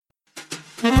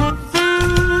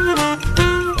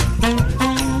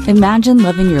Imagine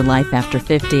living your life after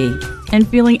 50 and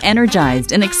feeling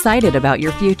energized and excited about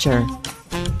your future.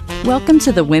 Welcome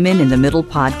to the Women in the Middle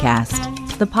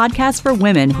podcast, the podcast for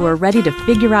women who are ready to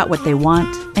figure out what they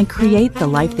want and create the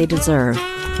life they deserve.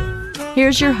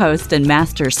 Here's your host and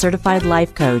master certified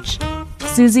life coach,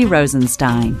 Susie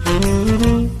Rosenstein.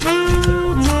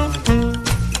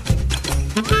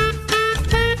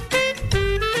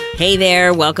 Hey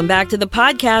there, welcome back to the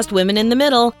podcast, Women in the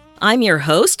Middle. I'm your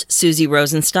host, Susie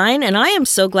Rosenstein, and I am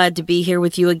so glad to be here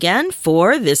with you again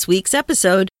for this week's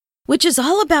episode, which is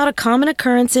all about a common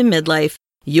occurrence in midlife,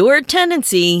 your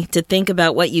tendency to think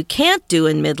about what you can't do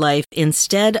in midlife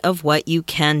instead of what you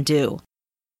can do.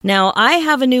 Now, I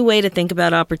have a new way to think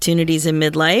about opportunities in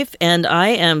midlife, and I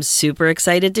am super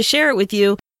excited to share it with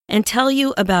you and tell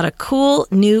you about a cool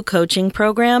new coaching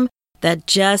program that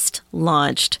just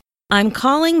launched. I'm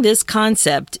calling this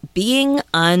concept being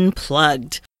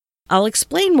unplugged. I'll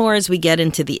explain more as we get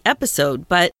into the episode,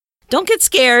 but don't get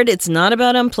scared. It's not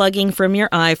about unplugging from your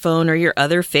iPhone or your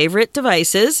other favorite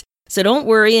devices. So don't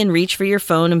worry and reach for your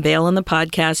phone and bail on the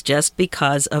podcast just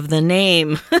because of the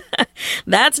name.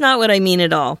 That's not what I mean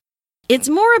at all. It's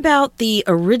more about the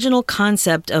original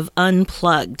concept of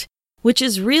unplugged, which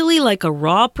is really like a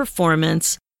raw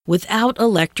performance without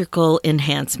electrical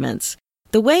enhancements.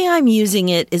 The way I'm using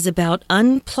it is about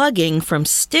unplugging from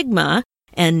stigma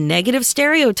and negative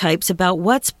stereotypes about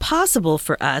what's possible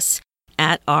for us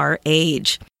at our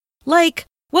age. Like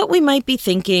what we might be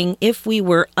thinking if we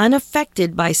were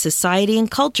unaffected by society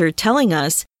and culture telling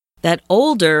us that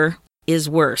older is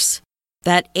worse,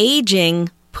 that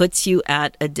aging puts you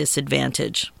at a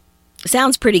disadvantage.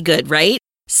 Sounds pretty good, right?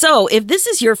 So if this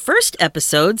is your first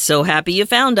episode, so happy you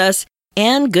found us.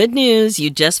 And good news, you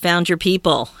just found your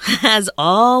people. As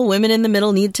all women in the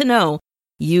middle need to know,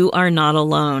 you are not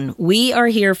alone. We are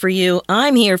here for you.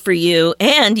 I'm here for you.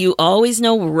 And you always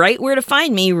know right where to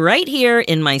find me right here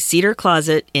in my cedar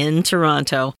closet in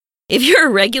Toronto. If you're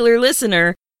a regular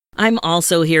listener, I'm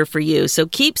also here for you. So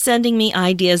keep sending me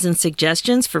ideas and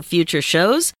suggestions for future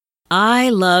shows.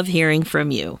 I love hearing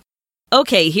from you.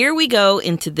 Okay, here we go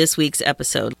into this week's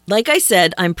episode. Like I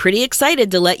said, I'm pretty excited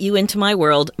to let you into my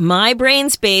world, my brain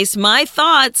space, my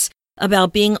thoughts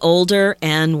about being older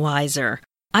and wiser.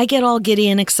 I get all giddy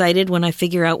and excited when I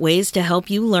figure out ways to help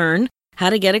you learn how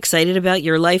to get excited about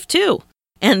your life too.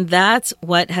 And that's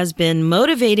what has been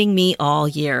motivating me all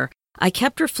year. I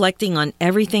kept reflecting on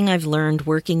everything I've learned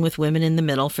working with women in the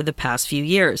middle for the past few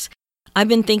years. I've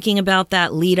been thinking about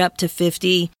that lead up to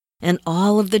 50 and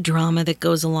all of the drama that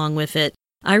goes along with it.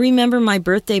 I remember my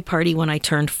birthday party when I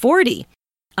turned 40.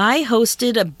 I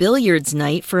hosted a billiards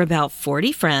night for about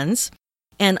 40 friends.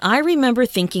 And I remember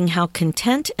thinking how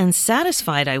content and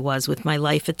satisfied I was with my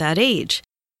life at that age.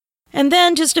 And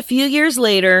then just a few years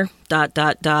later,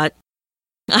 I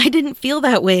didn't feel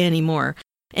that way anymore.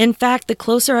 In fact, the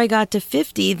closer I got to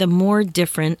 50, the more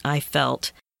different I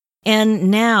felt.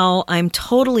 And now I'm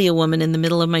totally a woman in the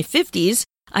middle of my 50s.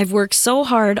 I've worked so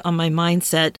hard on my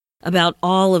mindset about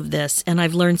all of this, and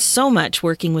I've learned so much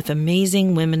working with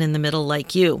amazing women in the middle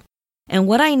like you. And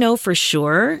what I know for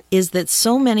sure is that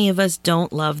so many of us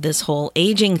don't love this whole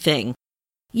aging thing.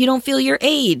 You don't feel your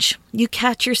age. You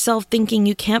catch yourself thinking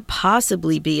you can't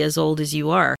possibly be as old as you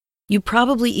are. You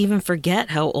probably even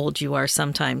forget how old you are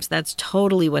sometimes. That's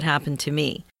totally what happened to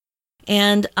me.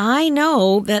 And I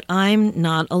know that I'm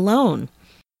not alone.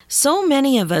 So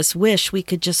many of us wish we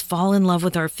could just fall in love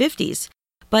with our 50s,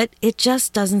 but it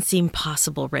just doesn't seem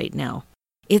possible right now.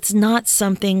 It's not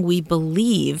something we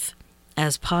believe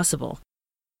as possible.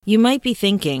 You might be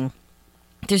thinking,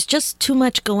 there's just too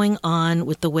much going on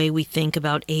with the way we think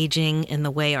about aging and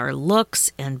the way our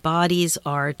looks and bodies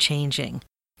are changing.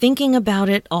 Thinking about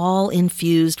it all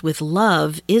infused with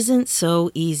love isn't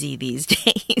so easy these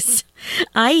days.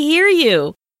 I hear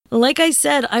you. Like I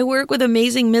said, I work with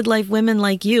amazing midlife women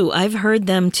like you. I've heard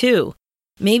them too.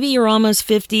 Maybe you're almost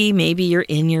 50, maybe you're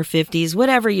in your 50s,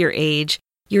 whatever your age,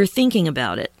 you're thinking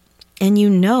about it. And you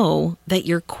know that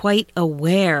you're quite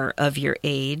aware of your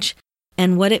age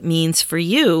and what it means for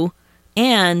you,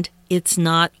 and it's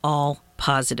not all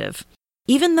positive.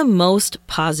 Even the most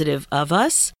positive of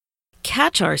us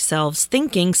catch ourselves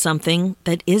thinking something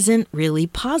that isn't really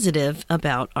positive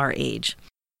about our age.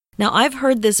 Now, I've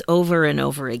heard this over and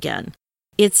over again.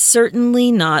 It's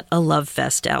certainly not a love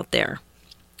fest out there.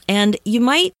 And you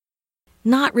might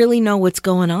not really know what's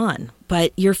going on,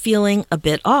 but you're feeling a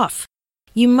bit off.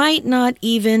 You might not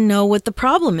even know what the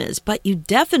problem is, but you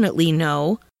definitely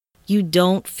know you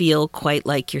don't feel quite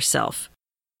like yourself.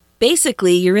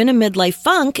 Basically, you're in a midlife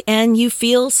funk and you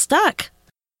feel stuck.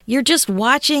 You're just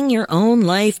watching your own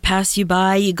life pass you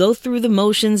by. You go through the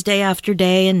motions day after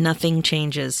day and nothing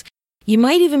changes. You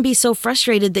might even be so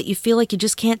frustrated that you feel like you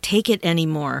just can't take it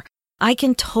anymore. I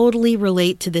can totally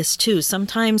relate to this too.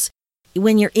 Sometimes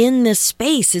when you're in this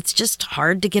space, it's just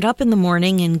hard to get up in the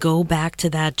morning and go back to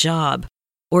that job,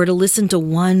 or to listen to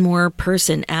one more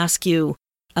person ask you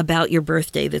about your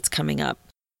birthday that's coming up.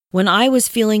 When I was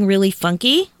feeling really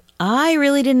funky, I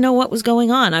really didn't know what was going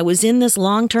on. I was in this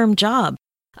long-term job.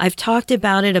 I've talked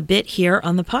about it a bit here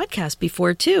on the podcast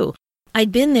before too.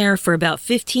 I'd been there for about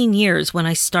 15 years when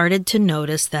I started to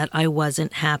notice that I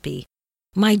wasn't happy.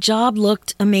 My job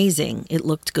looked amazing. It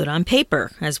looked good on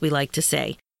paper, as we like to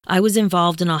say. I was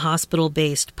involved in a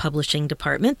hospital-based publishing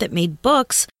department that made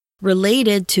books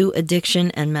related to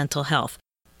addiction and mental health.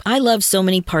 I love so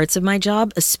many parts of my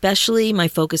job, especially my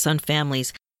focus on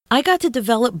families. I got to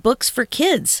develop books for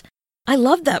kids. I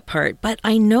loved that part, but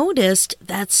I noticed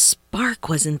that spark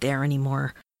wasn't there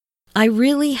anymore. I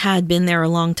really had been there a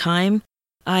long time.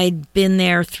 I'd been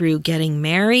there through getting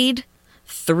married,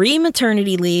 3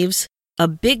 maternity leaves, a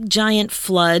big giant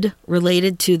flood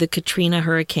related to the Katrina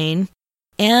hurricane,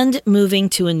 and moving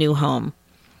to a new home.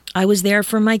 I was there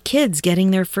for my kids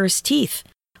getting their first teeth,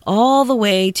 all the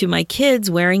way to my kids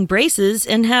wearing braces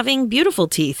and having beautiful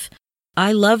teeth.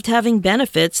 I loved having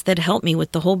benefits that helped me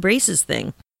with the whole braces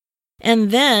thing.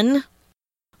 And then,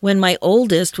 when my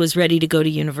oldest was ready to go to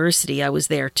university, I was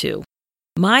there too.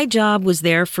 My job was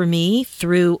there for me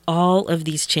through all of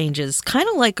these changes, kind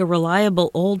of like a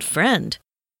reliable old friend.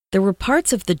 There were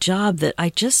parts of the job that I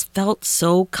just felt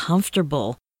so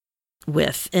comfortable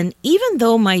with. And even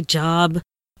though my job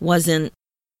wasn't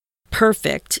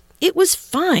perfect, it was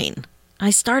fine.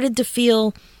 I started to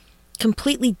feel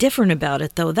completely different about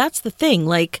it, though. That's the thing.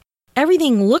 Like,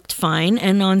 everything looked fine,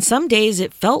 and on some days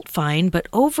it felt fine, but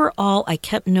overall I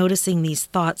kept noticing these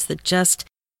thoughts that just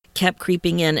kept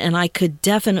creeping in, and I could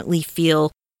definitely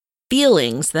feel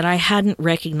feelings that I hadn't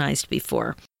recognized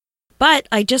before. But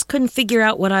I just couldn't figure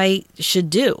out what I should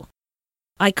do.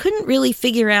 I couldn't really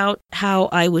figure out how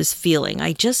I was feeling.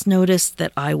 I just noticed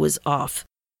that I was off.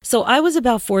 So I was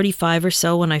about 45 or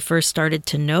so when I first started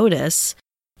to notice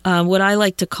what I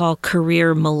like to call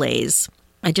career malaise.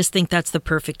 I just think that's the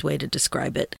perfect way to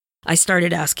describe it. I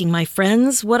started asking my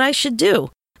friends what I should do.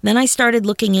 Then I started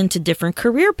looking into different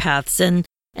career paths and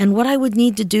what I would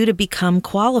need to do to become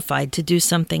qualified to do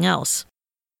something else.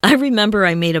 I remember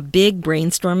I made a big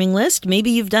brainstorming list, maybe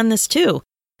you've done this too,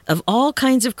 of all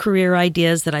kinds of career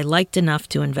ideas that I liked enough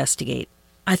to investigate.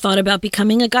 I thought about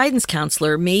becoming a guidance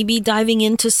counselor, maybe diving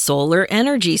into solar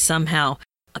energy somehow.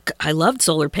 I loved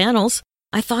solar panels.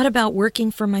 I thought about working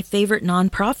for my favorite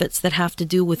nonprofits that have to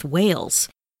do with whales.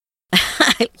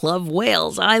 I love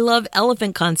whales. I love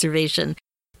elephant conservation.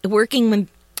 Working with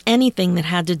anything that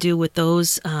had to do with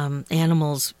those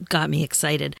animals got me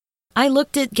excited. I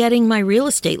looked at getting my real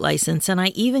estate license, and I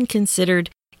even considered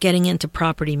getting into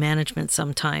property management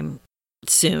sometime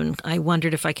soon. I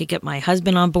wondered if I could get my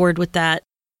husband on board with that.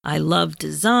 I love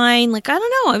design. I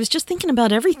don't know. I was just thinking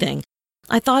about everything.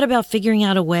 I thought about figuring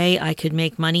out a way I could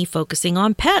make money focusing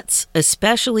on pets,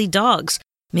 especially dogs.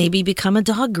 Maybe become a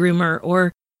dog groomer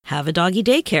or have a doggy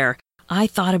daycare. I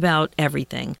thought about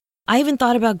everything. I even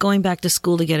thought about going back to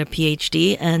school to get a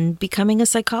PhD and becoming a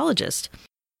psychologist.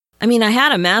 I mean, I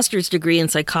had a master's degree in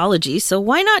psychology, so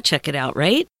why not check it out,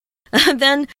 right?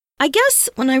 Then, I guess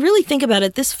when I really think about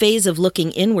it, this phase of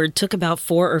looking inward took about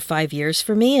 4 or 5 years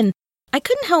for me, and I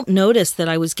couldn't help notice that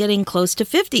I was getting close to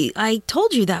 50. I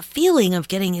told you that feeling of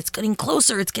it's getting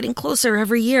closer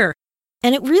every year.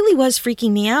 And it really was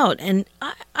freaking me out. And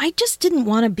I just didn't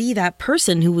want to be that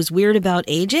person who was weird about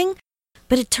aging.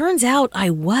 But it turns out I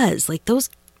was. Those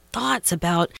thoughts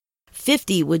about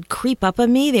 50 would creep up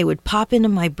on me. They would pop into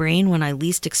my brain when I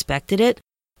least expected it.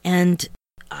 And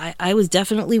I was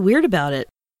definitely weird about it.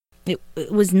 It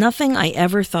was nothing I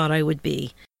ever thought I would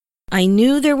be. I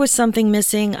knew there was something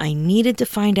missing. I needed to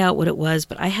find out what it was,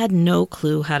 but I had no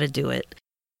clue how to do it.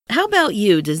 How about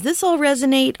you? Does this all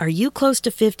resonate? Are you close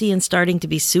to 50 and starting to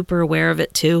be super aware of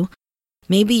it too?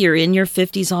 Maybe you're in your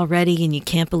 50s already and you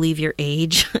can't believe your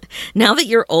age. Now that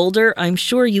you're older, I'm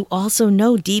sure you also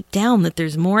know deep down that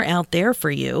there's more out there for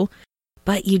you,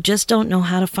 but you just don't know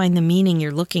how to find the meaning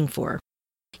you're looking for.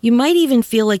 You might even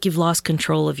feel like you've lost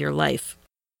control of your life.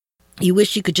 You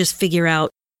wish you could just figure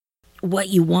out what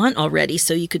you want already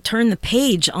so you could turn the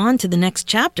page on to the next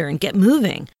chapter and get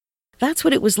moving. That's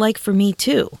what it was like for me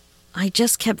too. I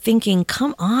just kept thinking,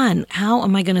 come on, how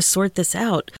am I going to sort this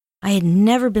out? I had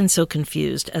never been so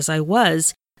confused as I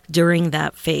was during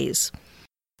that phase.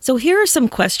 So here are some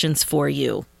questions for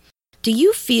you. Do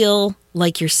you feel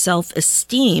like your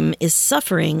self-esteem is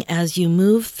suffering as you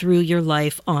move through your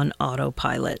life on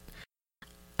autopilot?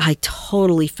 I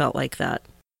totally felt like that.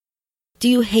 Do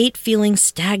you hate feeling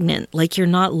stagnant, like you're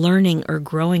not learning or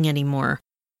growing anymore?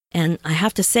 And I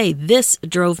have to say, this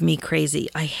drove me crazy.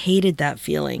 I hated that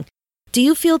feeling. Do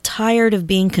you feel tired of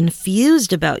being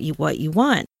confused about what you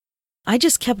want? I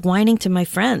just kept whining to my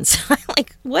friends.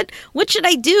 Like, what should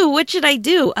I do? What should I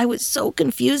do? I was so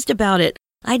confused about it.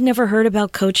 I'd never heard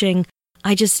about coaching.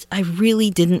 I really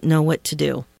didn't know what to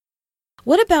do.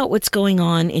 What about what's going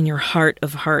on in your heart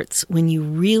of hearts when you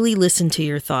really listen to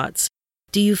your thoughts?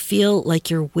 Do you feel like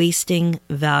you're wasting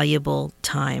valuable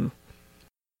time?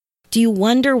 Do you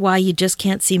wonder why you just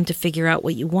can't seem to figure out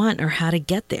what you want or how to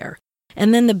get there?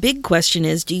 And then the big question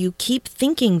is, do you keep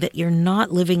thinking that you're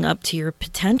not living up to your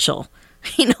potential?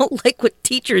 Like what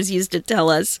teachers used to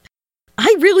tell us.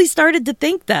 I really started to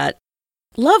think that.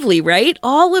 Lovely, right?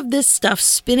 All of this stuff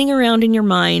spinning around in your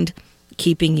mind,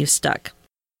 keeping you stuck.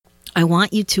 I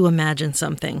want you to imagine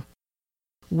something.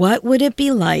 What would it be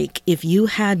like if you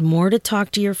had more to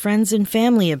talk to your friends and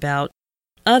family about,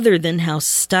 other than how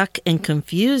stuck and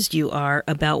confused you are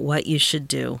about what you should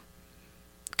do?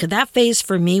 That phase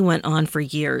for me went on for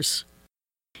years.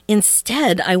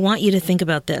 Instead, I want you to think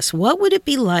about this. What would it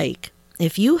be like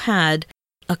if you had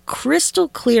a crystal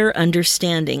clear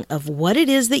understanding of what it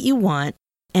is that you want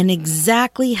and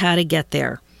exactly how to get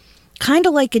there? Kind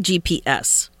of like a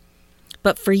GPS,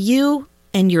 but for you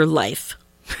and your life,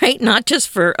 right? Not just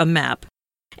for a map.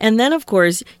 And then, of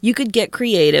course, you could get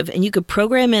creative and you could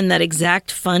program in that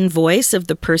exact fun voice of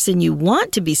the person you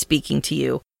want to be speaking to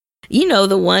you.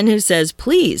 The one who says,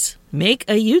 please make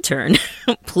a U-turn.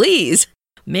 Please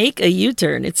make a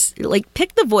U-turn. It's like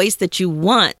pick the voice that you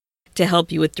want to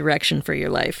help you with direction for your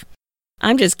life.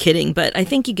 I'm just kidding, but I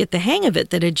think you get the hang of it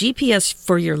that a GPS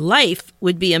for your life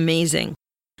would be amazing.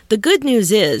 The good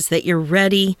news is that you're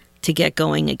ready to get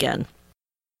going again.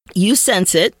 You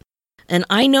sense it, and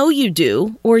I know you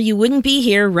do, or you wouldn't be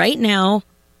here right now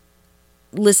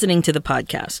listening to the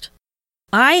podcast.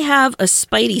 I have a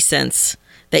spidey sense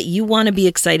that you want to be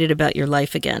excited about your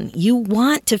life again. You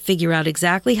want to figure out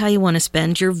exactly how you want to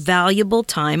spend your valuable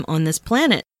time on this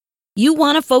planet. You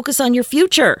want to focus on your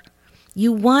future.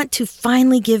 You want to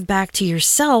finally give back to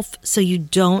yourself so you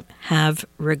don't have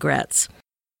regrets.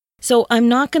 So I'm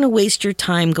not going to waste your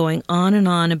time going on and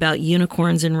on about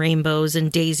unicorns and rainbows and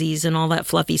daisies and all that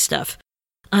fluffy stuff.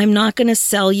 I'm not going to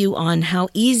sell you on how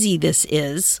easy this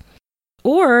is,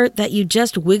 or that you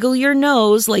just wiggle your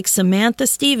nose like Samantha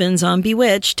Stevens on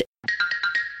Bewitched,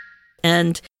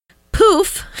 and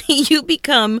poof, you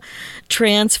become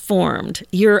transformed.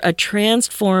 You're a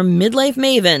transformed midlife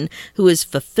maven who is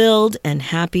fulfilled and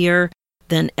happier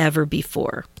than ever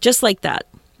before. Just like that,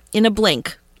 in a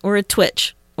blink, or a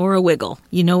twitch, or a wiggle.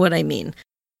 You know what I mean.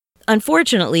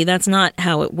 Unfortunately, that's not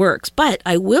how it works, but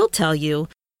I will tell you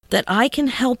that I can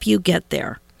help you get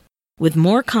there with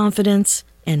more confidence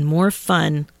and more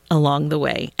fun along the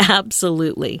way.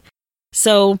 Absolutely.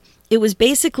 So it was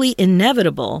basically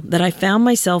inevitable that I found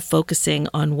myself focusing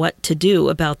on what to do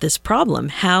about this problem,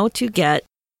 how to get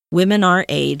women our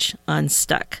age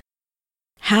unstuck.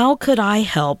 How could I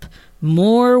help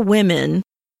more women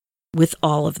with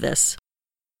all of this?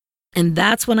 And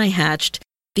that's when I hatched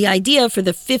the idea for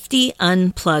the 50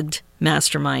 Unplugged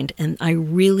Mastermind, and I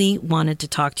really wanted to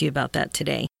talk to you about that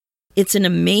today. It's an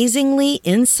amazingly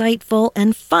insightful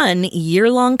and fun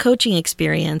year-long coaching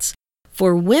experience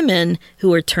for women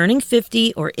who are turning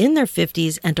 50 or in their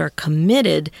 50s and are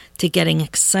committed to getting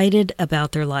excited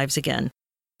about their lives again.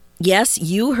 Yes,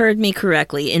 you heard me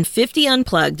correctly. In 50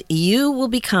 Unplugged, you will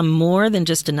become more than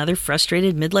just another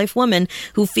frustrated midlife woman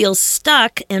who feels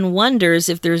stuck and wonders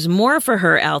if there's more for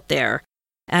her out there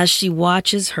as she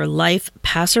watches her life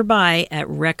pass her by at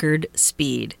record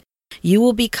speed. You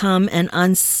will become an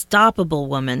unstoppable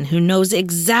woman who knows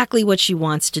exactly what she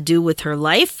wants to do with her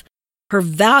life, her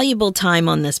valuable time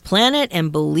on this planet,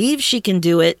 and believes she can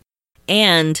do it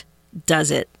and does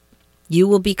it. You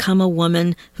will become a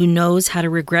woman who knows how to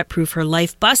regret-proof her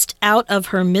life, bust out of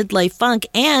her midlife funk,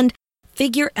 and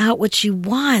figure out what she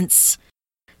wants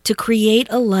to create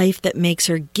a life that makes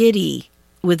her giddy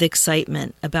with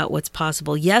excitement about what's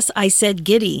possible. Yes, I said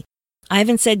giddy. I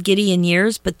haven't said giddy in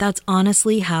years, but that's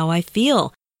honestly how I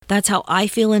feel. That's how I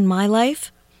feel in my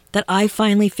life, that I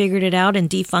finally figured it out and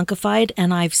defunkified,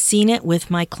 and I've seen it with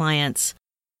my clients.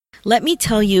 Let me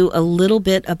tell you a little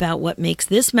bit about what makes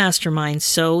this mastermind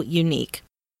so unique.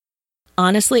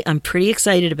 Honestly, I'm pretty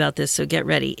excited about this, so get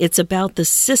ready. It's about the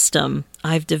system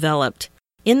I've developed.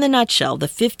 In the nutshell, the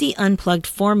 50 Unplugged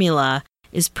formula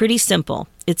is pretty simple.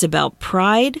 It's about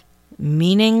pride,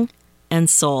 meaning, and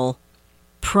soul.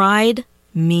 Pride,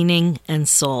 meaning, and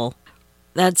soul.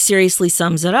 That seriously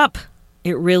sums it up.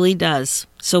 It really does.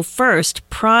 So first,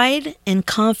 pride and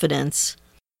confidence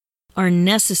are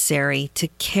necessary to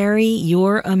carry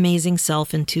your amazing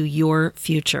self into your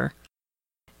future.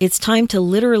 It's time to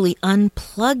literally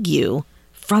unplug you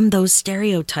from those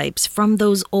stereotypes, from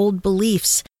those old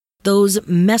beliefs, those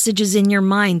messages in your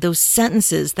mind, those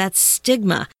sentences, that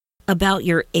stigma about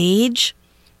your age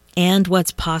and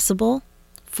what's possible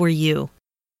for you.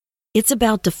 It's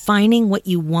about defining what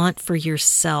you want for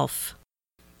yourself.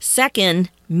 Second,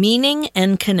 meaning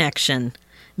and connection.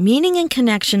 Meaning and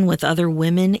connection with other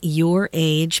women your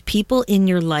age, people in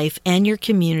your life, and your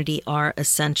community are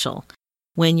essential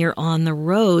when you're on the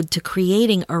road to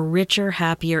creating a richer,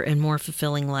 happier, and more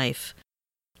fulfilling life.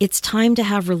 It's time to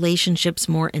have relationships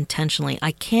more intentionally.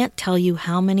 I can't tell you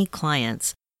how many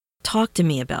clients talk to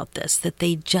me about this, that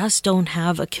they just don't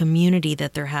have a community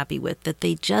that they're happy with, that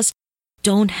they just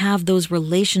don't have those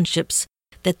relationships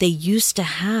that they used to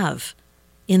have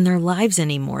in their lives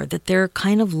anymore, that they're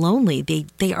kind of lonely.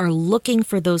 They are looking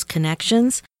for those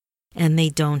connections and they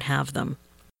don't have them.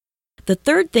 The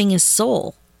third thing is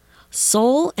soul.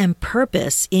 Soul and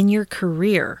purpose in your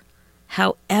career,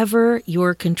 however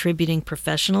you're contributing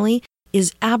professionally,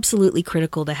 is absolutely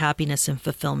critical to happiness and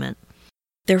fulfillment.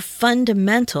 They're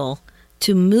fundamental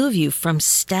to move you from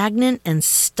stagnant and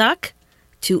stuck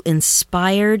to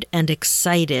inspired and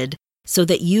excited so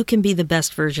that you can be the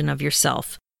best version of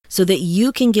yourself, so that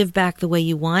you can give back the way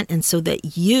you want, and so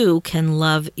that you can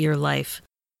love your life.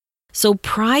 So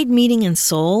pride, meaning, and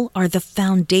soul are the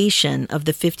foundation of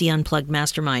the 50 Unplugged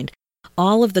Mastermind.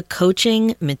 All of the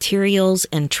coaching, materials,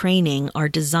 and training are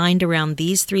designed around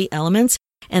these three elements,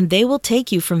 and they will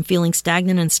take you from feeling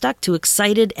stagnant and stuck to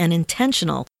excited and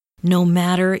intentional, no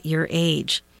matter your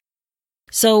age.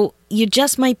 So you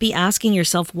just might be asking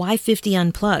yourself, why 50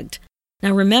 Unplugged?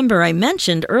 Now remember, I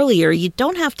mentioned earlier, you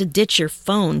don't have to ditch your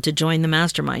phone to join the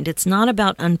mastermind. It's not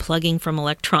about unplugging from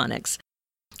electronics.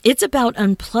 It's about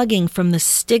unplugging from the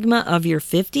stigma of your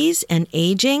 50s and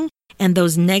aging and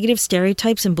those negative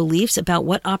stereotypes and beliefs about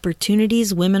what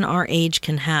opportunities women our age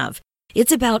can have.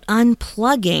 It's about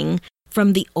unplugging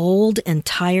from the old and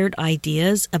tired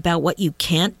ideas about what you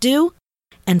can't do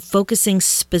and focusing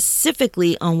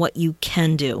specifically on what you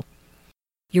can do.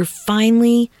 You're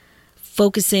finally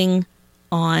focusing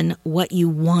on what you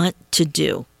want to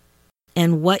do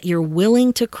and what you're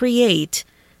willing to create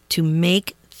to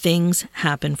make things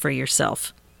happen for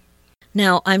yourself.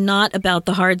 Now, I'm not about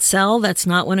the hard sell. That's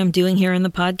not what I'm doing here in the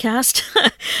podcast.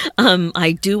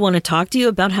 I do want to talk to you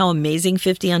about how amazing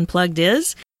 50 Unplugged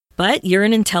is, but you're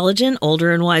an intelligent,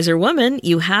 older, and wiser woman.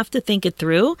 You have to think it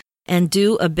through and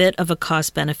do a bit of a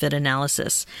cost-benefit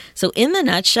analysis. So in the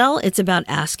nutshell, it's about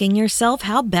asking yourself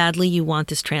how badly you want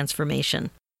this transformation.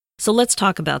 So let's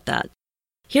talk about that.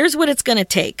 Here's what it's going to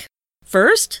take.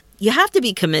 First, you have to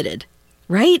be committed,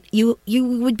 right? You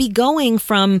would be going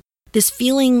from this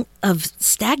feeling of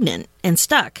stagnant and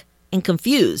stuck and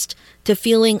confused to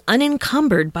feeling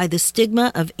unencumbered by the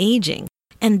stigma of aging.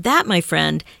 And that, my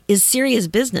friend, is serious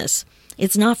business.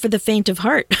 It's not for the faint of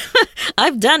heart.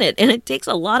 I've done it, and it takes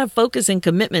a lot of focus and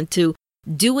commitment to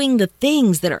doing the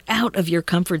things that are out of your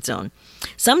comfort zone,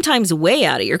 sometimes way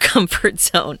out of your comfort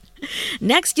zone.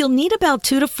 Next, you'll need about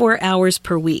 2 to 4 hours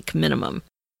per week minimum.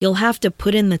 You'll have to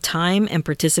put in the time and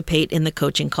participate in the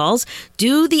coaching calls,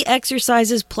 do the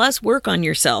exercises plus work on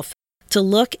yourself to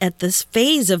look at this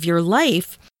phase of your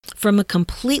life from a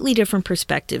completely different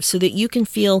perspective so that you can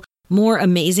feel more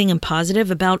amazing and positive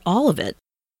about all of it.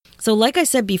 So like I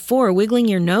said before, wiggling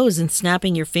your nose and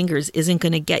snapping your fingers isn't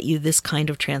going to get you this kind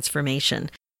of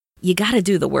transformation. You got to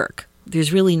do the work.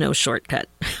 There's really no shortcut.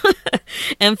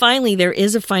 And finally, there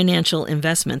is a financial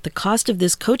investment. The cost of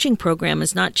this coaching program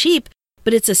is not cheap,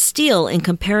 but it's a steal in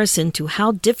comparison to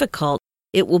how difficult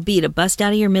it will be to bust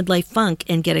out of your midlife funk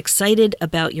and get excited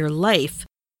about your life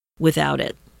without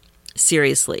it.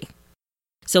 Seriously.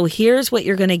 So here's what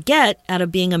you're going to get out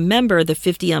of being a member of the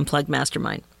 50 Unplugged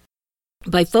Mastermind.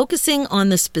 By focusing on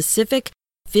the specific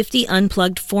 50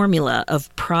 Unplugged formula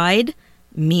of pride,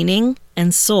 meaning,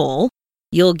 and soul,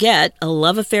 you'll get a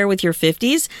love affair with your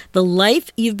 50s, the life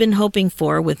you've been hoping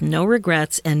for with no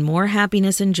regrets, and more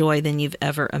happiness and joy than you've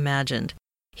ever imagined.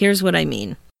 Here's what I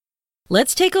mean.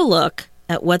 Let's take a look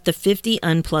at what the 50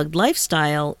 Unplugged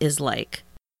lifestyle is like.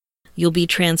 You'll be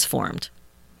transformed.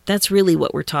 That's really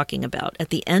what we're talking about. At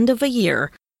the end of a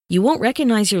year, you won't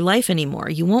recognize your life anymore.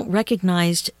 You won't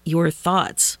recognize your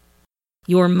thoughts,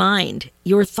 your mind,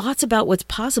 your thoughts about what's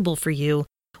possible for you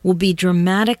will be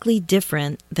dramatically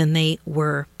different than they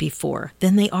were before,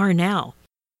 than they are now.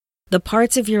 The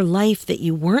parts of your life that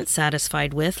you weren't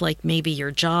satisfied with, like maybe your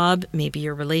job, maybe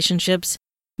your relationships,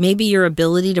 maybe your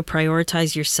ability to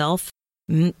prioritize yourself,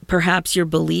 perhaps your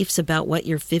beliefs about what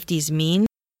your 50s mean,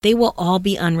 they will all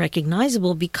be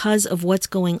unrecognizable because of what's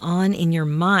going on in your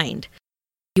mind.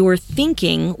 Your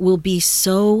thinking will be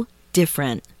so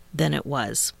different than it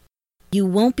was. You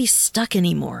won't be stuck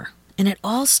anymore. And it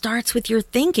all starts with your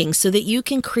thinking so that you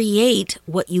can create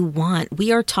what you want.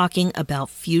 We are talking about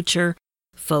future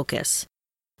focus.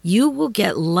 You will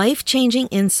get life-changing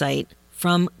insight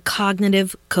from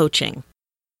cognitive coaching.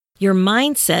 Your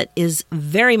mindset is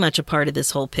very much a part of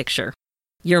this whole picture.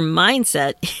 Your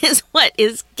mindset is what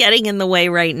is getting in the way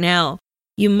right now.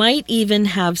 You might even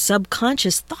have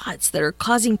subconscious thoughts that are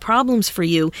causing problems for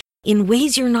you in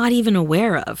ways you're not even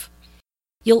aware of.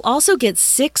 You'll also get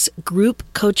 6 group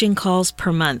coaching calls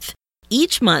per month.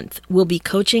 Each month, we'll be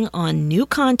coaching on new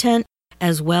content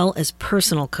as well as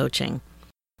personal coaching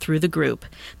through the group.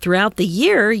 Throughout the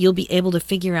year, you'll be able to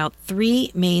figure out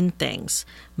 3 main things.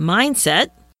 Mindset,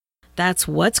 that's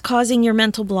what's causing your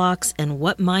mental blocks and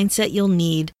what mindset you'll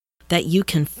need that you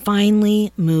can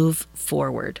finally move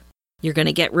forward. You're going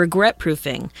to get regret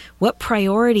proofing. What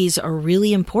priorities are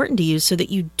really important to you so that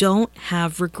you don't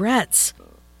have regrets?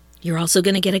 You're also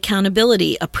going to get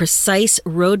accountability, a precise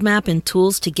roadmap and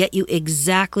tools to get you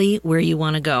exactly where you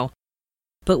want to go.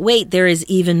 But wait, there is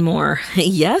even more.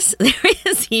 Yes, there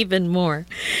is even more.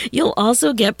 You'll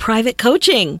also get private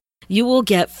coaching. You will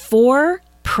get 4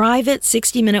 private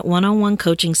 60-minute one-on-one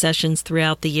coaching sessions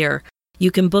throughout the year.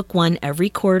 You can book one every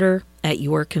quarter at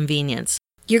your convenience.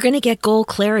 You're going to get goal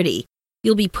clarity.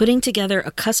 You'll be putting together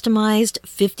a customized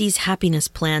 50s happiness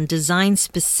plan designed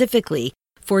specifically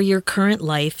for your current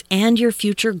life and your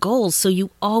future goals so you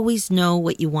always know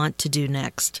what you want to do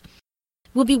next.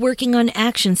 We'll be working on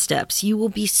action steps. You will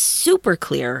be super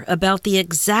clear about the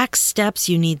exact steps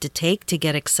you need to take to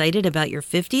get excited about your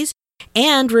 50s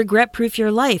and regret-proof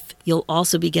your life. You'll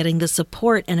also be getting the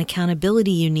support and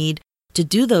accountability you need to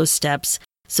do those steps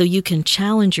so you can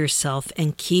challenge yourself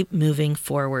and keep moving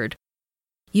forward.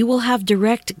 You will have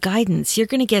direct guidance. You're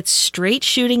going to get straight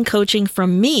shooting coaching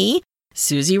from me,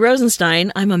 Susie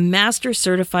Rosenstein. I'm a master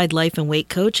certified life and weight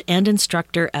coach and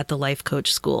instructor at the Life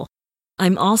Coach School.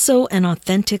 I'm also an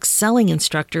authentic selling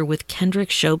instructor with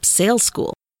Kendrick Shope's Sales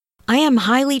School. I am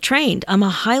highly trained. I'm a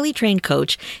highly trained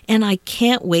coach, and I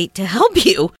can't wait to help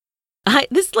you.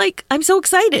 I'm so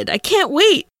excited. I can't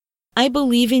wait. I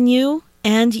believe in you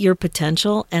and your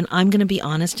potential, and I'm going to be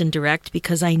honest and direct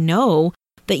because I know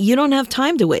that you don't have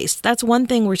time to waste. That's one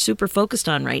thing we're super focused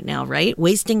on right now, right?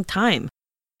 Wasting time.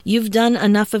 You've done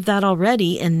enough of that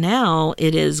already, and now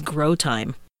it is grow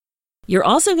time. You're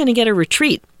also going to get a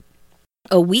retreat,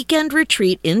 a weekend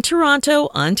retreat in Toronto,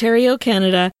 Ontario,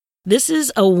 Canada. This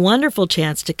is a wonderful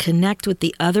chance to connect with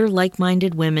the other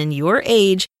like-minded women your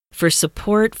age for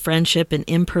support, friendship, and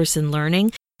in-person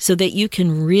learning so that you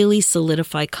can really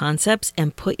solidify concepts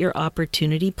and put your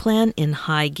opportunity plan in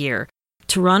high gear.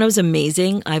 Toronto's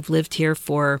amazing. I've lived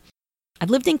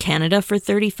in Canada for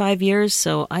 35 years,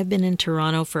 so I've been in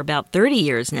Toronto for about 30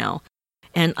 years now,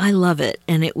 and I love it,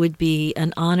 and it would be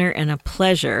an honor and a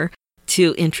pleasure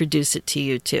to introduce it to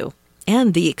you too.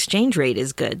 And the exchange rate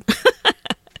is good.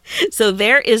 So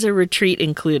there is a retreat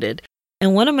included.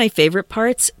 And one of my favorite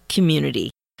parts, community.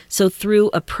 So through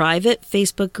a private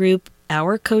Facebook group,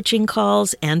 our coaching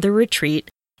calls, and the retreat,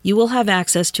 you will have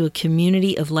access to a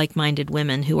community of like-minded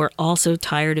women who are also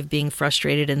tired of being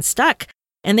frustrated and stuck.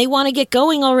 And they want to get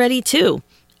going already too,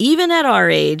 even at our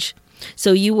age.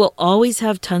 So you will always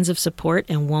have tons of support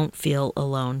and won't feel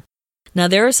alone. Now,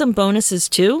 there are some bonuses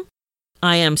too.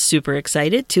 I am super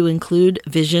excited to include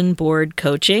Vision Board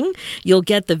coaching. You'll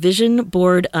get the Vision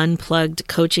Board Unplugged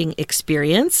coaching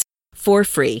experience for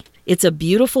free. It's a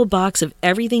beautiful box of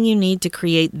everything you need to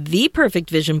create the perfect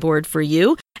vision board for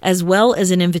you, as well as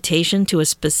an invitation to a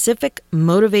specific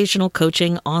motivational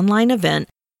coaching online event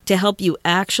to help you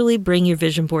actually bring your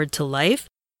vision board to life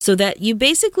so that you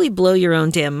basically blow your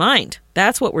own damn mind.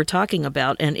 That's what we're talking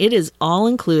about, and it is all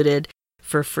included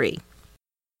for free.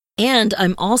 And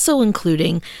I'm also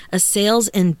including a sales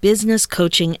and business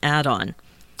coaching add-on.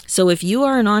 So if you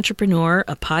are an entrepreneur,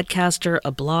 a podcaster,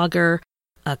 a blogger,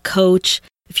 a coach,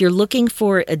 if you're looking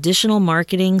for additional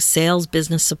marketing, sales,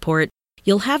 business support,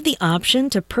 you'll have the option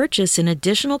to purchase an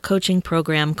additional coaching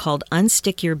program called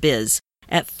Unstick Your Biz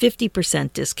at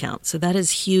 50% discount. So that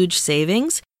is huge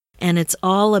savings. And it's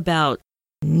all about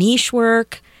niche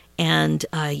work and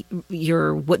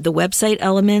the website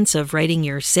elements of writing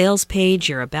your sales page,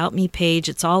 your About Me page.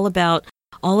 It's all about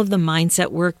all of the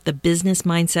mindset work, the business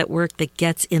mindset work that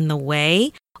gets in the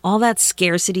way, all that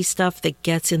scarcity stuff that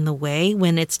gets in the way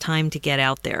when it's time to get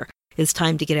out there. It's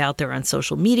time to get out there on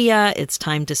social media. It's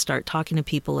time to start talking to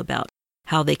people about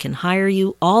how they can hire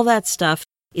you. All that stuff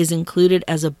is included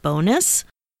as a bonus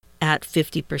at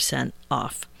 50%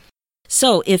 off.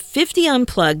 So if 50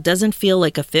 Unplugged doesn't feel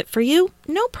like a fit for you,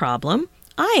 no problem.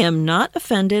 I am not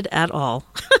offended at all.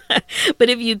 But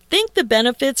if you think the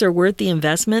benefits are worth the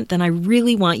investment, then I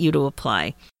really want you to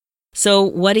apply. So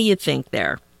what do you think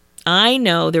there? I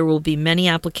know there will be many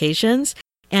applications,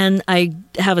 and I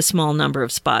have a small number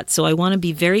of spots, so I want to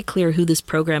be very clear who this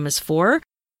program is for.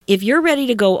 If you're ready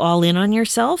to go all in on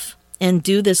yourself and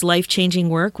do this life-changing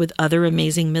work with other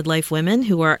amazing midlife women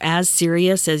who are as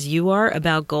serious as you are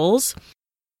about goals,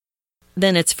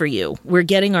 then it's for you. We're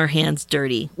getting our hands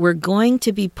dirty. We're going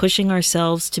to be pushing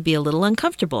ourselves to be a little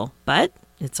uncomfortable, but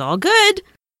it's all good.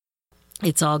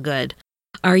 It's all good.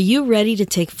 Are you ready to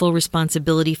take full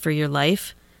responsibility for your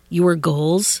life, your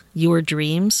goals, your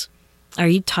dreams? Are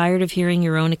you tired of hearing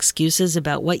your own excuses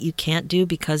about what you can't do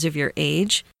because of your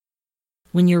age?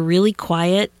 When you're really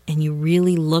quiet and you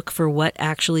really look for what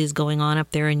actually is going on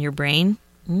up there in your brain,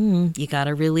 you got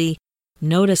to really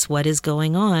notice what is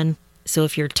going on. So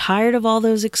if you're tired of all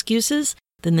those excuses,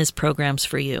 then this program's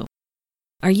for you.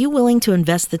 Are you willing to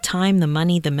invest the time, the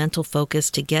money, the mental focus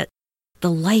to get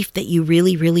the life that you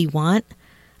really, really want?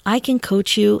 I can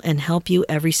coach you and help you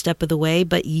every step of the way,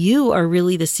 but you are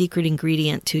really the secret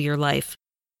ingredient to your life.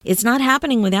 It's not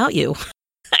happening without you.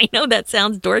 I know that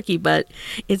sounds dorky, but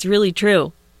it's really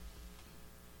true.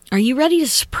 Are you ready to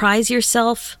surprise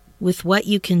yourself with what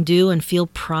you can do and feel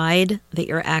pride that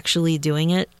you're actually doing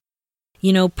it?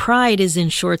 You know, pride is in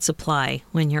short supply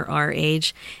when you're our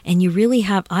age, and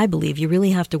I believe you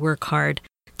really have to work hard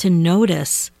to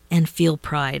notice and feel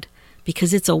pride,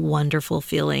 because it's a wonderful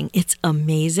feeling. It's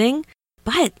amazing,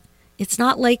 but it's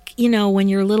not like, when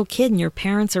you're a little kid and your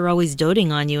parents are always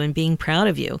doting on you and being proud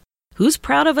of you. Who's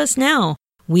proud of us now?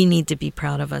 We need to be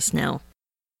proud of us now.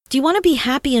 Do you want to be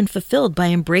happy and fulfilled by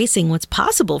embracing what's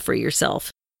possible for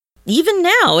yourself? Even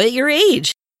now, at your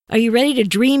age, are you ready to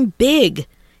dream big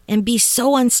and be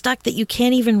so unstuck that you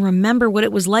can't even remember what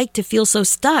it was like to feel so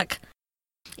stuck?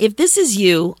 If this is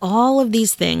you, all of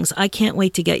these things, I can't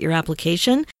wait to get your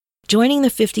application. Joining the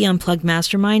 50 Unplugged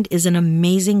Mastermind is an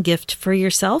amazing gift for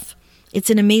yourself. It's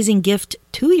an amazing gift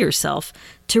to yourself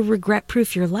to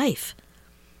regret-proof your life.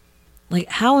 Like,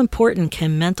 how important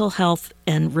can mental health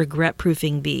and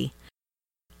regret-proofing be?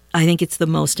 I think it's the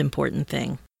most important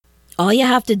thing. All you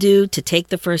have to do to take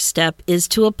the first step is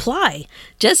to apply.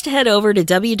 Just head over to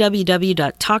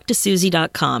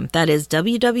www.talktosuzy.com. That is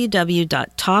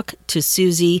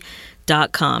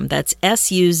www.talktosuzy.com. That's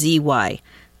SUZY.com,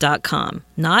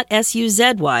 not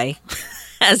SUZY,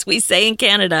 as we say in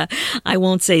Canada. I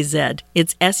won't say Z.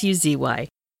 It's SUZY.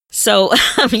 So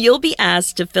you'll be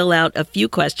asked to fill out a few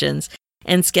questions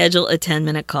and schedule a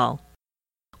 10-minute call.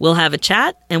 We'll have a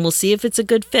chat and we'll see if it's a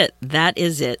good fit. That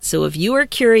is it. So if you are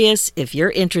curious, if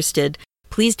you're interested,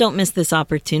 please don't miss this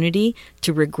opportunity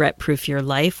to regret-proof your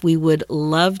life. We would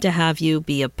love to have you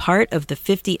be a part of the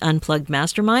 50 Unplugged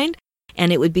Mastermind,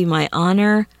 and it would be my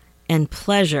honor and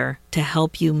pleasure to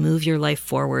help you move your life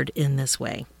forward in this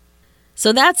way.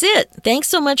 So that's it. Thanks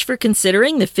so much for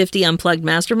considering the 50 Unplugged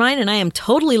Mastermind, and I am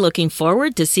totally looking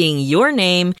forward to seeing your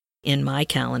name in my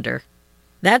calendar.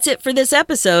 That's it for this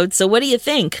episode. So what do you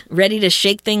think? Ready to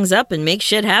shake things up and make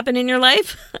shit happen in your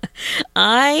life?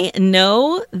 I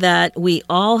know that we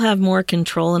all have more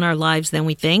control in our lives than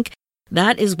we think.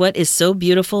 That is what is so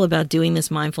beautiful about doing this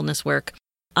mindfulness work.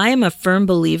 I am a firm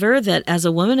believer that as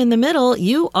a woman in the middle,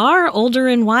 you are older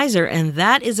and wiser, and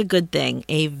that is a good thing,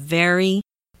 a very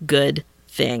good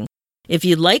thing. If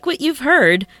you like what you've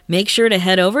heard, make sure to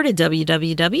head over to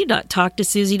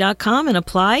www.talktosuzy.com and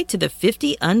apply to the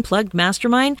 50 Unplugged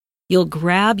Mastermind. You'll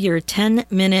grab your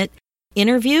 10-minute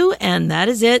interview, and that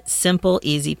is it. Simple,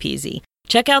 easy peasy.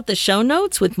 Check out the show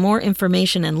notes with more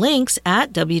information and links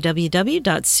at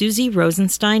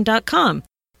www.suzyrosenstein.com.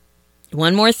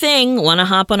 One more thing, want to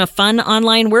hop on a fun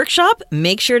online workshop?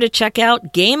 Make sure to check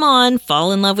out Game On,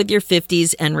 Fall in Love with Your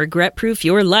 50s, and Regret-Proof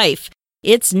Your Life.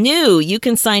 It's new. You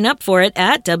can sign up for it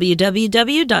at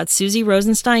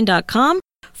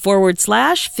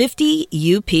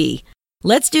www.suzyrosenstein.com/50UP.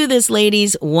 Let's do this,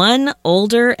 ladies, one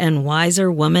older and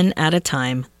wiser woman at a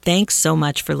time. Thanks so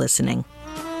much for listening.